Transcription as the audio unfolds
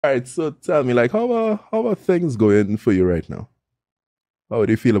All right, so tell me, like, how are things going for you right now? How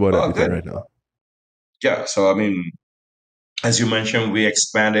do you feel about Oh, everything good. right now? Yeah. So, I mean, as you mentioned, we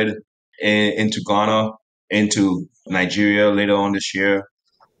expanded into Ghana, into Nigeria later on this year,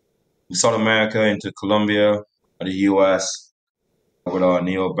 South America, into Colombia, the US with our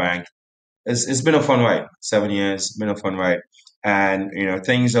Neo Bank. It's been a fun ride. 7 years, been a fun ride. And,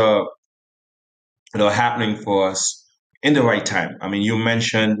 things are, happening for us in the right time. I mean, you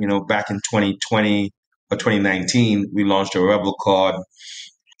mentioned, back in 2020 or 2019, we launched a Rebel card,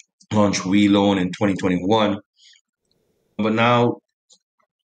 launched WiLoan in 2021. But now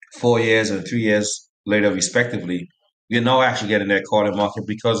 4 years and 3 years later, respectively, we're now actually getting that card in market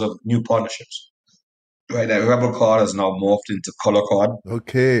because of new partnerships. Right, that Rebel card has now morphed into Color card.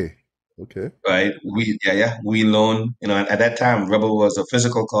 Okay. Okay. Right, we loan. At that time, Rebel was a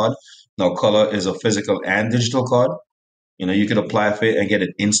physical card. Now Color is a physical and digital card. You could apply for it and get it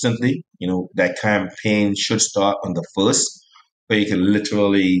instantly. That campaign should start on the first, where you can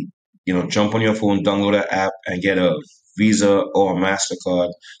literally, jump on your phone, download an app, and get a Visa or a MasterCard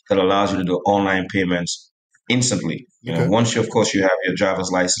that allows you to do online payments instantly. Okay. Once of course, you have your driver's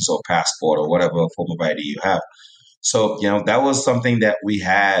license or passport or whatever form of ID you have. So, that was something that we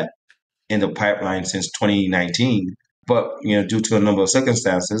had in the pipeline since 2019. But due to a number of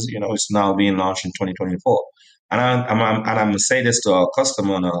circumstances, it's now being launched in 2024. And I'm gonna say this to our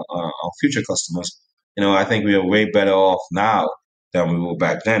customer and our future customers. I think we are way better off now than we were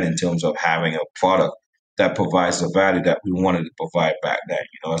back then in terms of having a product that provides the value that we wanted to provide back then.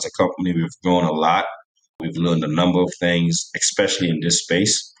 As a company, we've grown a lot. We've learned a number of things, especially in this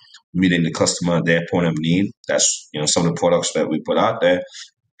space, meeting the customer at their point of need. That's some of the products that we put out there.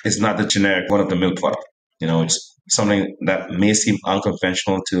 It's not the generic one of the mill product. It's something that may seem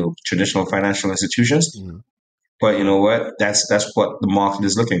unconventional to traditional financial institutions, Mhm. but you know what? That's what the market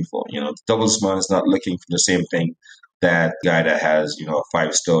is looking for. The double smart is not looking for the same thing that guy that has a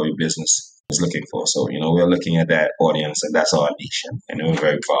five-story business is looking for. So we're looking at that audience, and that's our niche, and we're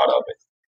very proud of it.